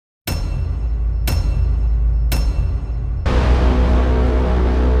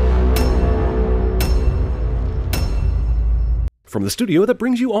from the studio that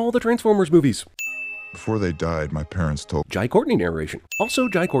brings you all the Transformers movies. Before they died, my parents told Jai Courtney narration. Also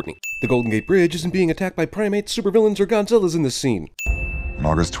Jai Courtney. The Golden Gate Bridge isn't being attacked by primates, supervillains, or Godzillas in this scene. on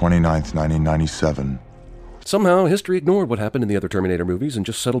August 29th, 1997. Somehow, history ignored what happened in the other Terminator movies and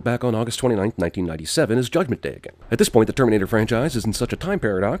just settled back on August 29th, 1997 as Judgment Day again. At this point, the Terminator franchise is in such a time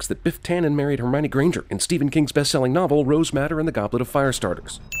paradox that Biff Tannen married Hermione Granger in Stephen King's best-selling novel Rose Madder and the Goblet of Fire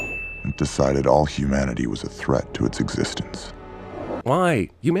Starters. It decided all humanity was a threat to its existence. Why?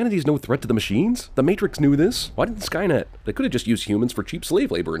 Humanity's no threat to the machines? The Matrix knew this. Why didn't Skynet? They could have just used humans for cheap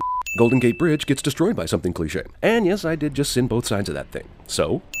slave labor and Golden Gate Bridge gets destroyed by something cliche. And yes, I did just sin both sides of that thing.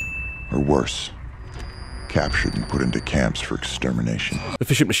 So? Or worse, captured and put into camps for extermination.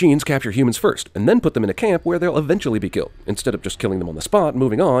 Efficient machines capture humans first, and then put them in a camp where they'll eventually be killed, instead of just killing them on the spot and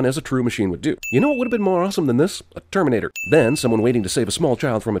moving on as a true machine would do. You know what would have been more awesome than this? A Terminator. Then, someone waiting to save a small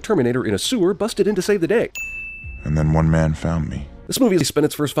child from a Terminator in a sewer busted in to save the day. And then one man found me. This movie spent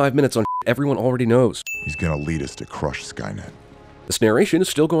its first 5 minutes on everyone already knows. He's gonna lead us to crush Skynet. This narration is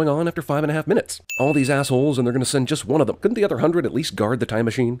still going on after 5.5 minutes. All these assholes, and they're gonna send just one of them. Couldn't the other 100 at least guard the time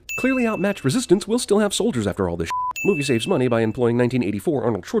machine? Clearly outmatched resistance will still have soldiers after all this shit. Movie saves money by employing 1984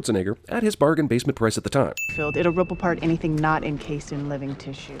 Arnold Schwarzenegger at his bargain basement price at the time. It'll rip apart anything not encased in living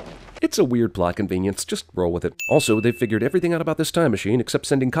tissue. It's a weird plot convenience, just roll with it. Also, they've figured everything out about this time machine except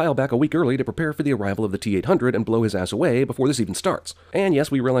sending Kyle back a week early to prepare for the arrival of the T-800 and blow his ass away before this even starts. And yes,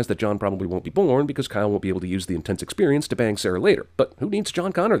 we realize that John probably won't be born because Kyle won't be able to use the intense experience to bang Sarah later. But who needs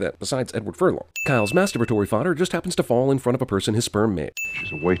John Connor then, besides Edward Furlong? Kyle's masturbatory fodder just happens to fall in front of a person his sperm made.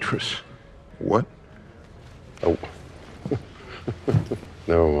 She's a waitress. What? Oh.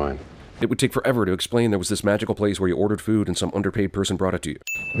 Never mind. It would take forever to explain there was this magical place where you ordered food and some underpaid person brought it to you.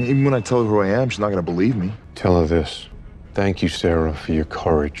 I mean, even when I tell her who I am, she's not gonna believe me. Tell her this. Thank you, Sarah, for your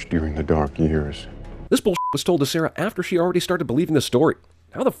courage during the dark years. This bullshit was told to Sarah after she already started believing the story.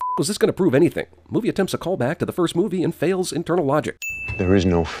 How the f was this going to prove anything? Movie attempts a callback to the first movie and fails internal logic. There is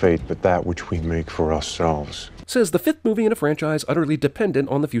no fate but that which we make for ourselves. Says the fifth movie in a franchise utterly dependent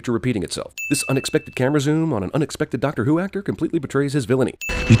on the future repeating itself. This unexpected camera zoom on an unexpected Doctor Who actor completely betrays his villainy.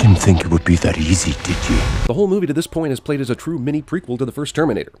 You didn't think it would be that easy, did you? The whole movie to this point is played as a true mini prequel to the first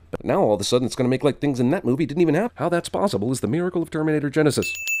Terminator. But now all of a sudden it's going to make like things in that movie didn't even happen. How that's possible is the miracle of Terminator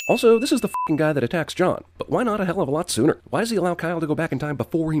Genisys. Also, this is the f***ing guy that attacks John. But why not a hell of a lot sooner? Why does he allow Kyle to go back in time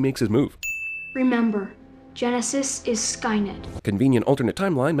before he makes his move? Remember, Genisys is Skynet. Convenient alternate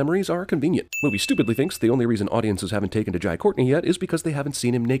timeline memories are convenient. Movie stupidly thinks the only reason audiences haven't taken to Jai Courtney yet is because they haven't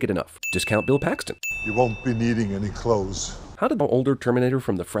seen him naked enough. Discount Bill Paxton. You won't be needing any clothes. How did the older Terminator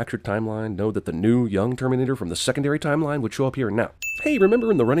from the fractured timeline know that the new, young Terminator from the secondary timeline would show up here and now? Hey, remember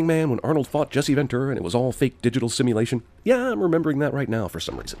in The Running Man when Arnold fought Jesse Ventura and it was all fake digital simulation? Yeah, I'm remembering that right now for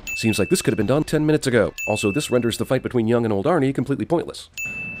some reason. Seems like this could have been done 10 minutes ago. Also, this renders the fight between young and old Arnie completely pointless.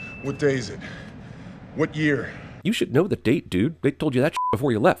 What day is it? What year? You should know the date, dude. They told you that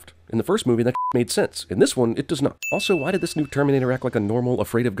before you left. In the first movie, that made sense. In this one, it does not. Also, why did this new Terminator act like a normal,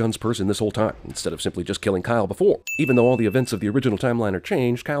 afraid-of-guns person this whole time, instead of simply just killing Kyle before? Even though all the events of the original timeline are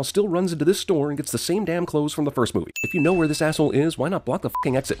changed, Kyle still runs into this store and gets the same damn clothes from the first movie. If you know where this asshole is, why not block the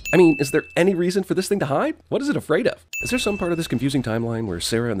f***ing exit? I mean, is there any reason for this thing to hide? What is it afraid of? Is there some part of this confusing timeline where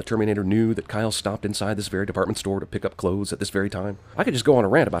Sarah and the Terminator knew that Kyle stopped inside this very department store to pick up clothes at this very time? I could just go on a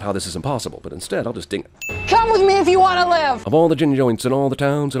rant about how this is impossible, but instead, I'll just ding it. Come with me if you want to live! Of all the gin joints in all the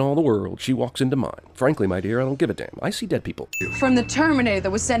towns in all the world, she walks into mine. Frankly, my dear, I don't give a damn. I see dead people. From the Terminator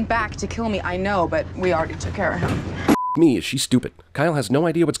that was sent back to kill me, I know, but we already took care of him. Me, is she stupid? Kyle has no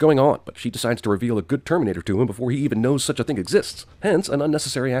idea what's going on, but she decides to reveal a good Terminator to him before he even knows such a thing exists. Hence, an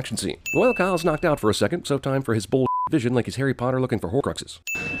unnecessary action scene. Well, Kyle's knocked out for a second, so time for his bull vision like he's Harry Potter looking for Horcruxes.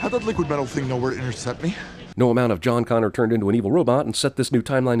 How'd that liquid metal thing know where to intercept me? No amount of John Connor turned into an evil robot and set this new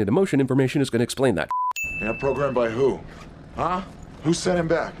timeline into motion information is going to explain that. Yeah, programmed by who? Huh? Who sent him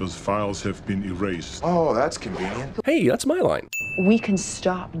back? Those files have been erased. Oh, that's convenient. Hey, that's my line. We can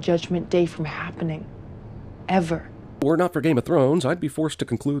stop Judgment Day from happening. Ever. Were it not for Game of Thrones, I'd be forced to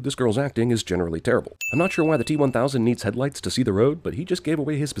conclude this girl's acting is generally terrible. I'm not sure why the T-1000 needs headlights to see the road, but he just gave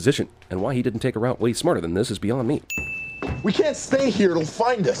away his position. And why he didn't take a route way smarter than this is beyond me. We can't stay here, it'll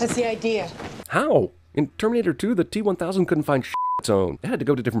find us. That's the idea. How? In Terminator 2, the T-1000 couldn't find its own. It had to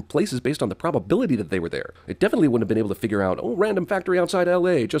go to different places based on the probability that they were there. It definitely wouldn't have been able to figure out, oh, random factory outside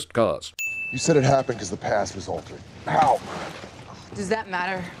LA, just cause. You said it happened because the past was altered. How? Does that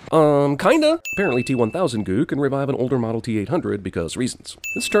matter? Kinda. Apparently T-1000 goo can revive an older model T-800 because reasons.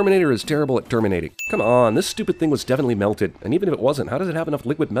 This Terminator is terrible at terminating. Come on, this stupid thing was definitely melted, and even if it wasn't, how does it have enough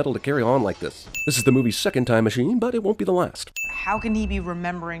liquid metal to carry on like this? This is the movie's second time machine, but it won't be the last. How can he be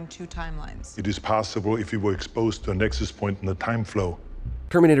remembering two timelines? It is possible if he were exposed to a nexus point in the time flow.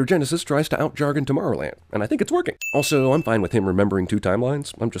 Terminator Genisys tries to out-jargon Tomorrowland, and I think it's working. Also, I'm fine with him remembering two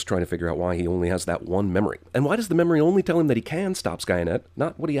timelines. I'm just trying to figure out why he only has that one memory. And why does the memory only tell him that he can stop Skynet,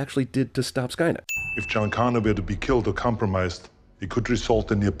 not what he actually did to stop Skynet? If John Connor were to be killed or compromised, it could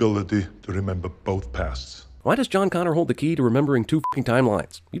result in the ability to remember both pasts. Why does John Connor hold the key to remembering two f***ing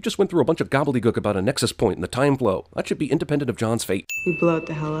timelines? You just went through a bunch of gobbledygook about a nexus point in the time flow. That should be independent of John's fate. We blow it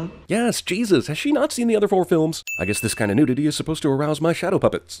the hell up. Yes, Jesus, has she not seen the other 4 films? I guess this kind of nudity is supposed to arouse my shadow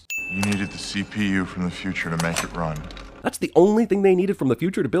puppets. You needed the CPU from the future to make it run. That's the only thing they needed from the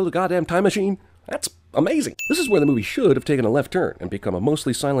future to build a goddamn time machine? That's amazing. This is where the movie should have taken a left turn and become a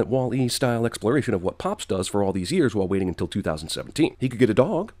mostly silent Wall-E style exploration of what Pops does for all these years while waiting until 2017. He could get a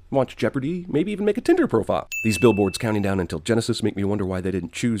dog, watch Jeopardy, maybe even make a Tinder profile. These billboards counting down until Genisys make me wonder why they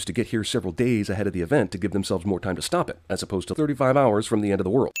didn't choose to get here several days ahead of the event to give themselves more time to stop it, as opposed to 35 hours from the end of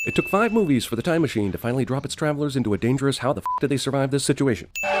the world. It took 5 movies for the time machine to finally drop its travelers into a dangerous how the f*** did they survive this situation?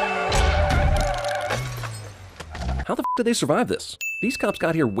 How the f*** did they survive this? These cops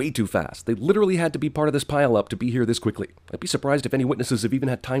got here way too fast. They literally had to be part of this pile-up to be here this quickly. I'd be surprised if any witnesses have even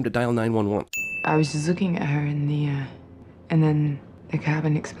had time to dial 911. I was just looking at her and then the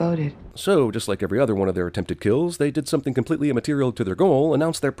cabin exploded. So, just like every other one of their attempted kills, they did something completely immaterial to their goal,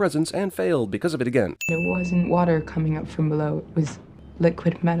 announced their presence, and failed because of it again. It wasn't water coming up from below. It was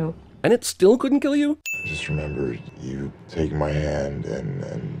liquid metal. And it still couldn't kill you? Just remember you taking my hand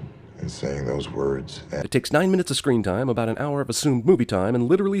and saying those words. It takes 9 minutes of screen time, about an hour of assumed movie time, and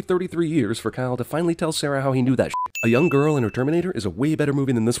literally 33 years for Kyle to finally tell Sarah how he knew that shit. A Young Girl and Her Terminator is a way better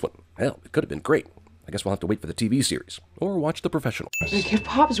movie than this one. Hell, it could have been great. I guess we'll have to wait for the TV series, or watch The Professional. Like, if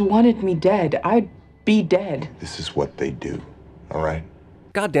Pops wanted me dead, I'd be dead. This is what they do, all right?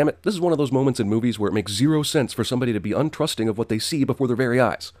 God damn it, this is one of those moments in movies where it makes zero sense for somebody to be untrusting of what they see before their very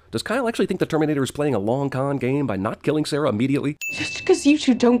eyes. Does Kyle actually think the Terminator is playing a long con game by not killing Sarah immediately? Just because you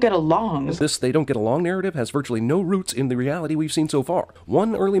two don't get along. This they don't get along narrative has virtually no roots in the reality we've seen so far.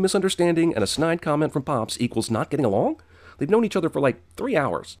 One early misunderstanding and a snide comment from Pops equals not getting along? They've known each other for like 3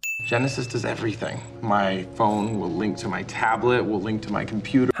 hours. Genisys does everything. My phone will link to my tablet, will link to my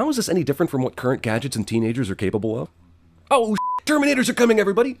computer. How is this any different from what current gadgets and teenagers are capable of? Oh, Terminators are coming,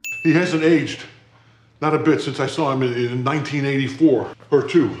 everybody! He hasn't aged. Not a bit since I saw him in 1984. Her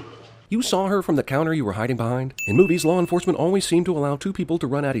too. You saw her from the counter you were hiding behind? In movies, law enforcement always seem to allow 2 people to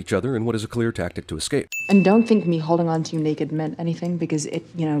run at each other in what is a clear tactic to escape. And don't think me holding on to you naked meant anything, because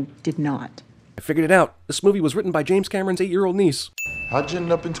it, did not. I figured it out. This movie was written by James Cameron's 8-year-old niece. How'd you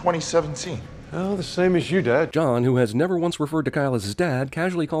end up in 2017? Oh, the same as you, Dad. John, who has never once referred to Kyle as his dad,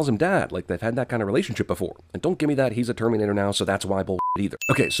 casually calls him dad, like they've had that kind of relationship before. And don't give me that he's a Terminator now, so that's why bullshit either.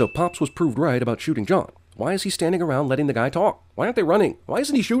 Okay, so Pops was proved right about shooting John. Why is he standing around letting the guy talk? Why aren't they running? Why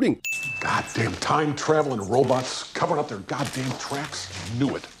isn't he shooting? Goddamn time-traveling robots covering up their goddamn tracks.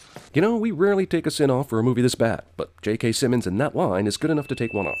 Knew it. You know, we rarely take a sin off for a movie this bad, but J.K. Simmons in that line is good enough to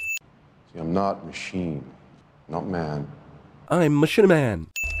take one off. See, I'm not machine, not man. I'm Machine Man.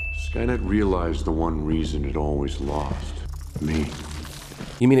 Skynet realized the one reason it always lost. Me.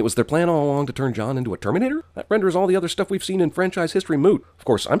 You mean it was their plan all along to turn John into a Terminator? That renders all the other stuff we've seen in franchise history moot. Of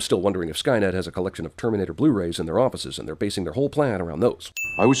course, I'm still wondering if Skynet has a collection of Terminator Blu-rays in their offices and they're basing their whole plan around those.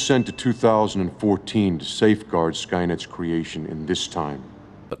 I was sent to 2014 to safeguard Skynet's creation in this time.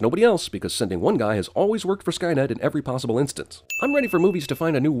 But nobody else, because sending one guy has always worked for Skynet in every possible instance. I'm ready for movies to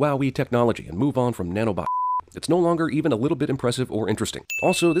find a new WoW technology and move on from nanobot. It's no longer even a little bit impressive or interesting.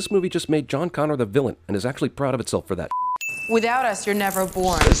 Also, this movie just made John Connor the villain and is actually proud of itself for that. Without us, you're never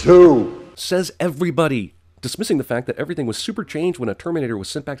born. It's who? Says everybody. Dismissing the fact that everything was super changed when a Terminator was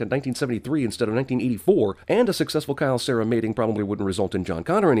sent back to 1973 instead of 1984, and a successful Kyle-Sarah mating probably wouldn't result in John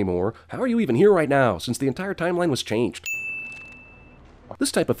Connor anymore, how are you even here right now, since the entire timeline was changed?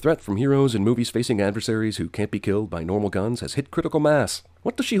 This type of threat from heroes in movies facing adversaries who can't be killed by normal guns has hit critical mass.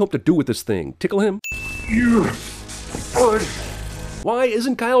 What does she hope to do with this thing? Tickle him? You would. Why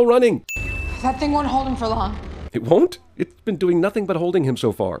isn't Kyle running? That thing won't hold him for long. It won't? It's been doing nothing but holding him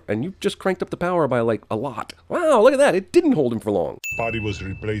so far, and you just cranked up the power by like a lot. Wow, look at that, it didn't hold him for long. Body was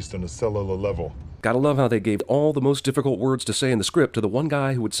replaced on a cellular level. Gotta love how they gave all the most difficult words to say in the script to the one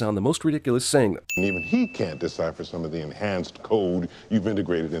guy who would sound the most ridiculous saying them. And even he can't decipher some of the enhanced code you've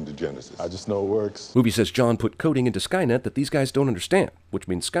integrated into Genisys. I just know it works. Movie says John put coding into Skynet that these guys don't understand, which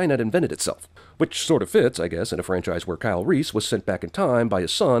means Skynet invented itself. Which sort of fits, I guess, in a franchise where Kyle Reese was sent back in time by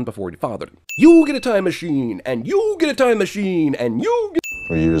his son before he fathered him. You get a time machine, and you get a time machine, and you get...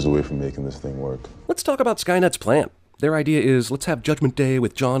 We're years away from making this thing work. Let's talk about Skynet's plan. Their idea is, let's have Judgment Day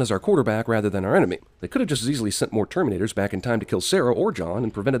with John as our quarterback rather than our enemy. They could have just as easily sent more Terminators back in time to kill Sarah or John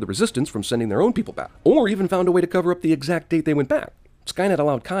and prevented the Resistance from sending their own people back. Or even found a way to cover up the exact date they went back. Skynet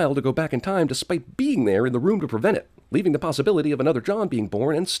allowed Kyle to go back in time despite being there in the room to prevent it, leaving the possibility of another John being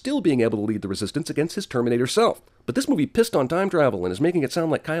born and still being able to lead the Resistance against his Terminator self. But this movie pissed on time travel and is making it sound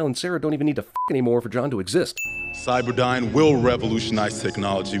like Kyle and Sarah don't even need to f*** anymore for John to exist. Cyberdyne will revolutionize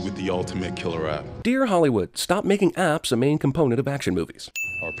technology with the ultimate killer app. Dear Hollywood, stop making apps a main component of action movies.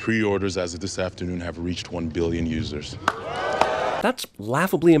 Our pre-orders as of this afternoon have reached 1 billion users. That's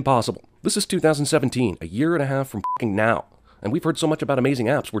laughably impossible. This is 2017, a year and a half from f***ing now. And we've heard so much about amazing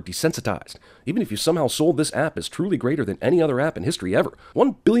apps, we're desensitized. Even if you somehow sold this app as truly greater than any other app in history ever,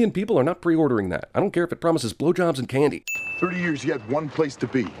 1 billion people are not pre-ordering that. I don't care if it promises blowjobs and candy. 30 years, you had one place to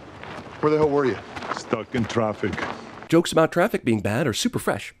be. Where the hell were you? Stuck in traffic. Jokes about traffic being bad are super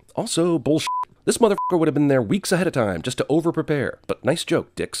fresh. Also, bullshit. This motherfucker would have been there weeks ahead of time just to over-prepare. But nice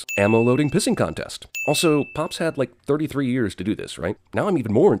joke, dicks. Ammo-loading pissing contest. Also, Pops had like 33 years to do this, right? Now I'm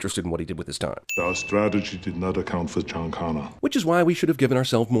even more interested in what he did with his time. Our strategy did not account for John Connor. Which is why we should have given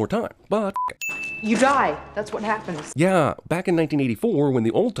ourselves more time. But You die. That's what happens. yeah, back in 1984 when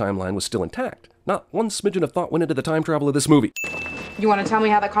the old timeline was still intact, not one smidgen of thought went into the time travel of this movie. You want to tell me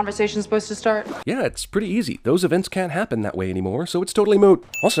how that conversation's supposed to start? Yeah, it's pretty easy. Those events can't happen that way anymore, so it's totally moot.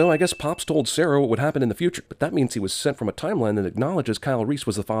 Also, I guess Pops told Sarah what would happen in the future, but that means he was sent from a timeline that acknowledges Kyle Reese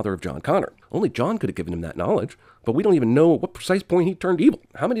was the father of John Connor. Only John could have given him that knowledge, but we don't even know at what precise point he turned evil.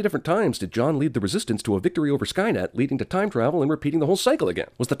 How many different times did John lead the Resistance to a victory over Skynet, leading to time travel and repeating the whole cycle again?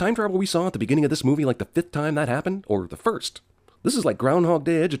 Was the time travel we saw at the beginning of this movie like the 5th time that happened, or the 1st? This is like Groundhog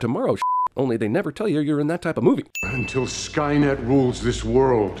Day Edge of Tomorrow shit. Only they never tell you you're in that type of movie. Until Skynet rules this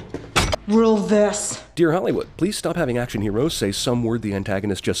world. Rule this. Dear Hollywood, please stop having action heroes say some word the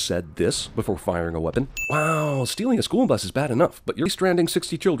antagonist just said this before firing a weapon. Wow, stealing a school bus is bad enough, but you're stranding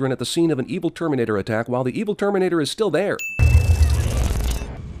 60 children at the scene of an evil Terminator attack while the evil Terminator is still there.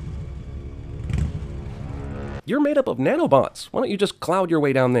 You're made up of nanobots. Why don't you just cloud your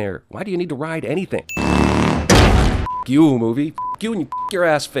way down there? Why do you need to ride anything? F*** you, movie. F*** you and your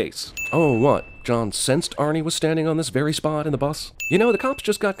ass face. Oh, what? John sensed Arnie was standing on this very spot in the bus? You know, the cops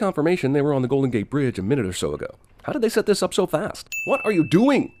just got confirmation they were on the Golden Gate Bridge a minute or so ago. How did they set this up so fast? What are you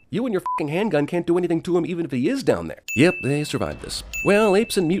doing? You and your f***ing handgun can't do anything to him even if he is down there. Yep, they survived this. Well,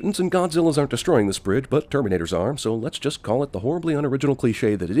 apes and mutants and Godzillas aren't destroying this bridge, but Terminators are, so let's just call it the horribly unoriginal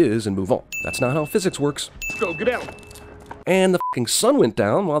cliche that it is and move on. That's not how physics works. Let's go, get out. And the f***ing sun went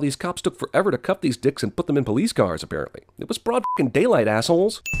down while these cops took forever to cuff these dicks and put them in police cars, apparently. It was broad f***ing daylight,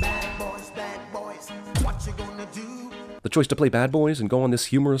 assholes. Bad boys, what you gonna do? The choice to play bad boys and go on this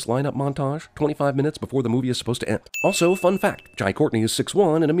humorous lineup montage 25 minutes before the movie is supposed to end. Also, fun fact, Jai Courtney is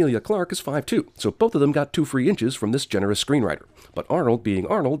 6'1" and Amelia Clarke is 5'2", so both of them got 2 free inches from this generous screenwriter. But Arnold, being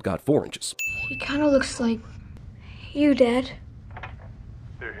Arnold, got 4 inches. He kind of looks like you, Dad.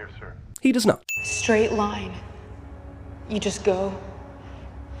 They're here, sir. He does not. Straight line. You just go,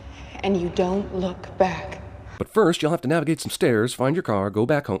 and you don't look back. But first, you'll have to navigate some stairs, find your car, go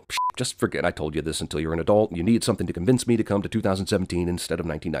back home. Psh, just forget I told you this until you're an adult and you need something to convince me to come to 2017 instead of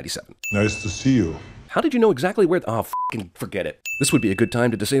 1997. Nice to see you. How did you know exactly where... Oh, f***ing forget it. This would be a good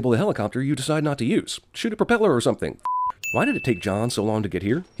time to disable the helicopter you decide not to use. Shoot a propeller or something. Why did it take John so long to get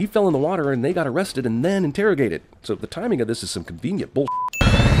here? He fell in the water and they got arrested and then interrogated. So the timing of this is some convenient bullshit.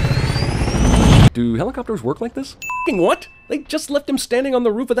 Do helicopters work like this? F***ing what? They just left him standing on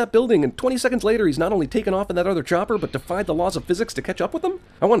the roof of that building, and 20 seconds later he's not only taken off in that other chopper, but defied the laws of physics to catch up with them?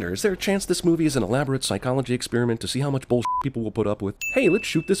 I wonder, is there a chance this movie is an elaborate psychology experiment to see how much bullshit people will put up with? Hey, let's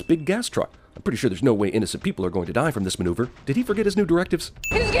shoot this big gas truck. I'm pretty sure there's no way innocent people are going to die from this maneuver. Did he forget his new directives?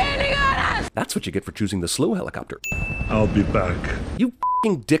 He's getting on us! That's what you get for choosing the slow helicopter. I'll be back. You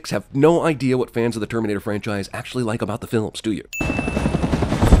f***ing dicks have no idea what fans of the Terminator franchise actually like about the films, do you?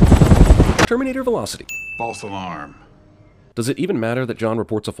 Terminator Velocity. False alarm. Does it even matter that John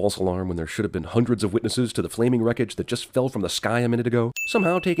reports a false alarm when there should have been hundreds of witnesses to the flaming wreckage that just fell from the sky a minute ago?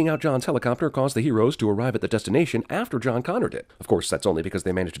 Somehow taking out John's helicopter caused the heroes to arrive at the destination after John Connor did. Of course, that's only because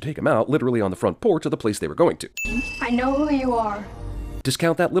they managed to take him out literally on the front porch of the place they were going to. I know who you are.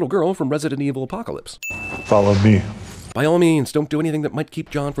 Discount that little girl from Resident Evil Apocalypse. Follow me. By all means, don't do anything that might keep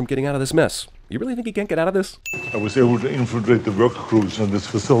John from getting out of this mess. You really think he can't get out of this? I was able to infiltrate the work crews in this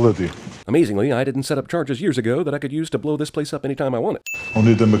facility. Amazingly, I didn't set up charges years ago that I could use to blow this place up anytime I wanted.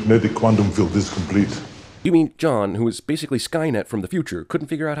 Only the magnetic quantum field is complete. You mean John, who is basically Skynet from the future, couldn't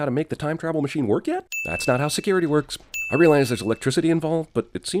figure out how to make the time travel machine work yet? That's not how security works. I realize there's electricity involved, but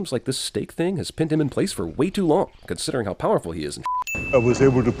it seems like this stake thing has pinned him in place for way too long, considering how powerful he is and I was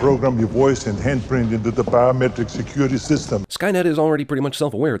able to program your voice and handprint into the biometric security system. Skynet is already pretty much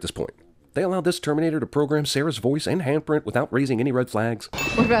self-aware at this point. They allowed this Terminator to program Sarah's voice and handprint without raising any red flags.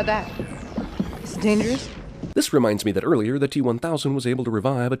 What about that? Is it dangerous? This reminds me that earlier the T-1000 was able to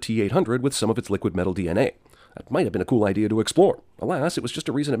revive a T-800 with some of its liquid metal DNA. That might have been a cool idea to explore. Alas, it was just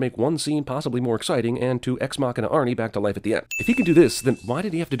a reason to make one scene possibly more exciting and to Ex Machina Arnie back to life at the end. If he can do this, then why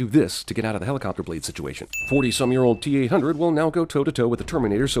did he have to do this to get out of the helicopter blade situation? 40-some-year-old T-800 will now go toe-to-toe with the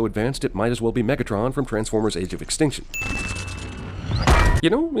Terminator so advanced it might as well be Megatron from Transformers Age of Extinction. You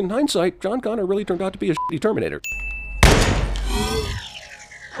know, in hindsight, John Connor really turned out to be a shitty Terminator.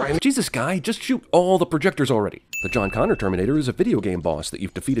 Jesus, guy, just shoot all the projectors already. The John Connor Terminator is a video game boss that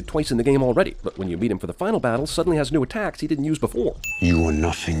you've defeated twice in the game already, but when you meet him for the final battle, suddenly has new attacks he didn't use before. You are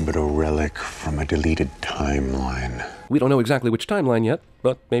nothing but a relic from a deleted timeline. We don't know exactly which timeline yet,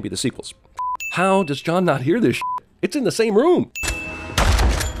 but maybe the sequels. How does John not hear this shit? It's in the same room!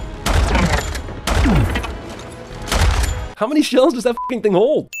 How many shells does that fucking thing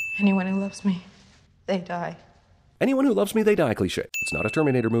hold? Anyone who loves me, they die. Anyone who loves me, they die cliché. It's not a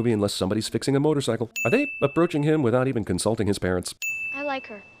Terminator movie unless somebody's fixing a motorcycle. Are they approaching him without even consulting his parents? I like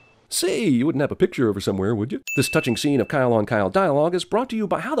her. Say, you wouldn't have a picture of her somewhere, would you? This touching scene of Kyle-on-Kyle dialogue is brought to you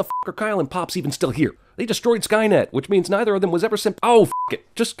by how the f*** are Kyle and Pops even still here? They destroyed Skynet, which means neither of them was ever sent— Oh, f***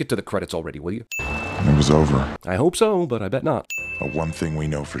 it. Just get to the credits already, will you? It was over. I hope so, but I bet not. But one thing we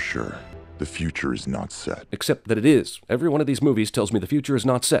know for sure. The future is not set. Except that it is. Every one of these movies tells me the future is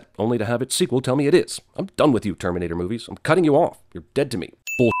not set, only to have its sequel tell me it is. I'm done with you, Terminator movies. I'm cutting you off. You're dead to me.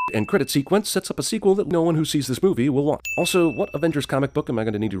 Bullshit and credit sequence sets up a sequel that no one who sees this movie will want. Also, what Avengers comic book am I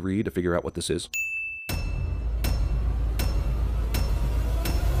going to need to read to figure out what this is?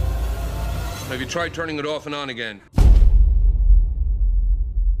 Have you tried turning it off and on again?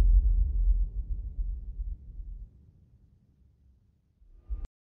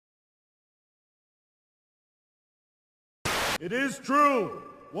 It is true,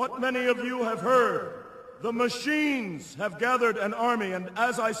 what many of you have heard. The machines have gathered an army, and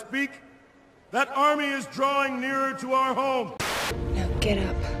as I speak, that army is drawing nearer to our home. Now get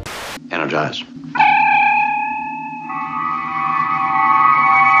up. Energize.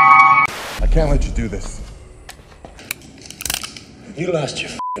 I can't let you do this. You lost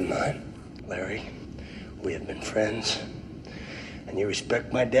your f***ing mind, Larry. We have been friends. And you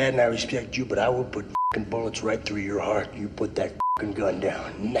respect my dad and I respect you, but I will put f***ing bullets right through your heart. You put that f***ing gun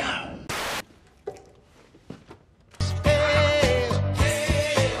down now.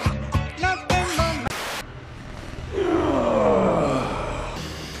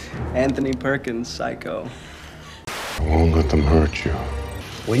 Anthony Perkins, Psycho. I won't let them hurt you.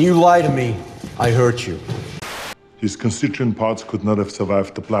 When you lie to me, I hurt you. His constituent parts could not have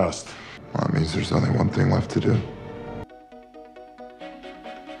survived the blast. Well, that means there's only one thing left to do.